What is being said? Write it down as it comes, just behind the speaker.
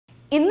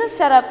In the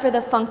setup for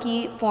the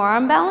funky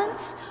forearm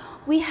balance,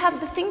 we have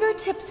the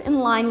fingertips in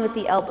line with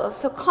the elbow.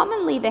 So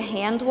commonly the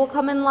hand will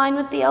come in line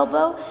with the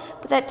elbow,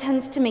 but that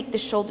tends to make the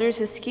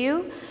shoulders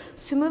askew.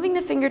 So moving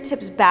the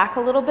fingertips back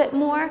a little bit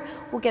more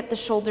will get the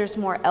shoulders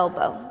more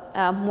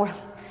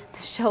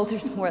the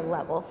shoulders more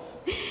level.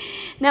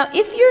 Now,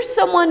 if you're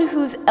someone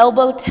whose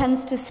elbow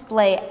tends to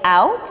splay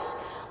out,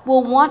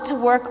 we'll want to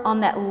work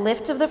on that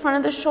lift of the front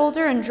of the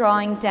shoulder and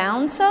drawing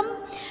down some.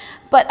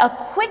 But a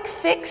quick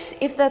fix,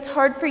 if that's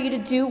hard for you to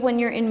do when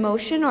you're in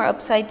motion or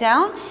upside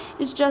down,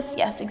 is just,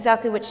 yes,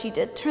 exactly what she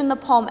did. Turn the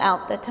palm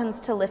out. That tends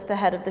to lift the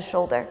head of the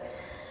shoulder.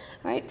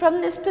 All right,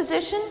 from this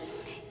position,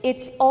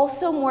 it's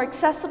also more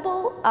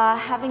accessible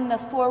having the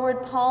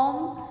forward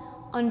palm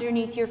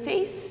underneath your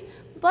face,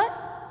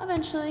 but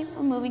eventually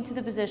we're moving to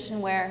the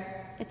position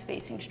where it's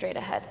facing straight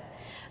ahead.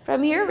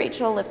 From here,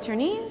 Rachel, lift her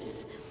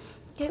knees.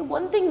 Okay,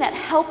 one thing that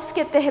helps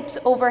get the hips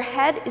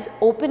overhead is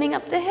opening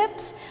up the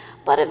hips,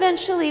 but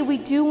eventually we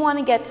do want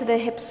to get to the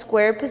hip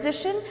square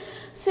position.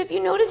 So if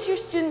you notice your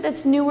student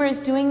that's newer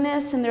is doing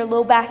this and their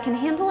low back can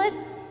handle it,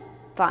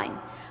 fine.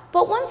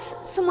 But once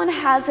someone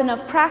has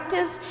enough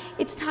practice,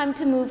 it's time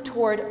to move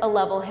toward a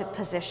level hip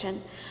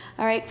position.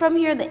 All right, from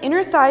here, the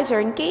inner thighs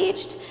are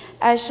engaged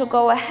as she'll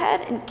go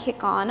ahead and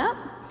kick on up.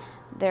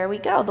 There we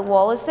go, the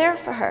wall is there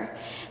for her.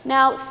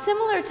 Now,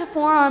 similar to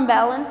forearm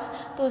balance,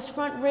 those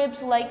front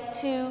ribs like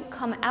to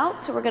come out,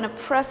 so we're gonna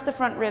press the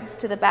front ribs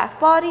to the back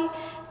body,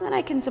 and then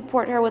I can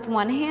support her with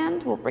one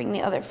hand. We'll bring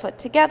the other foot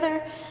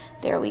together.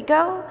 There we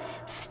go.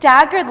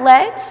 Staggered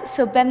legs,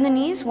 so bend the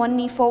knees, one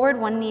knee forward,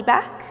 one knee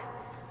back.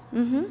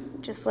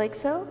 Just like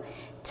so.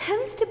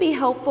 Tends to be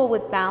helpful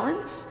with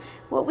balance.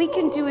 What we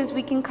can do is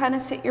we can kind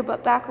of sit your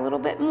butt back a little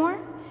bit more.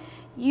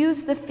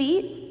 Use the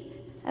feet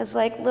as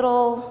like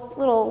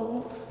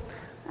little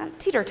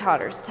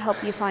teeter-totters to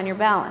help you find your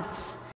balance.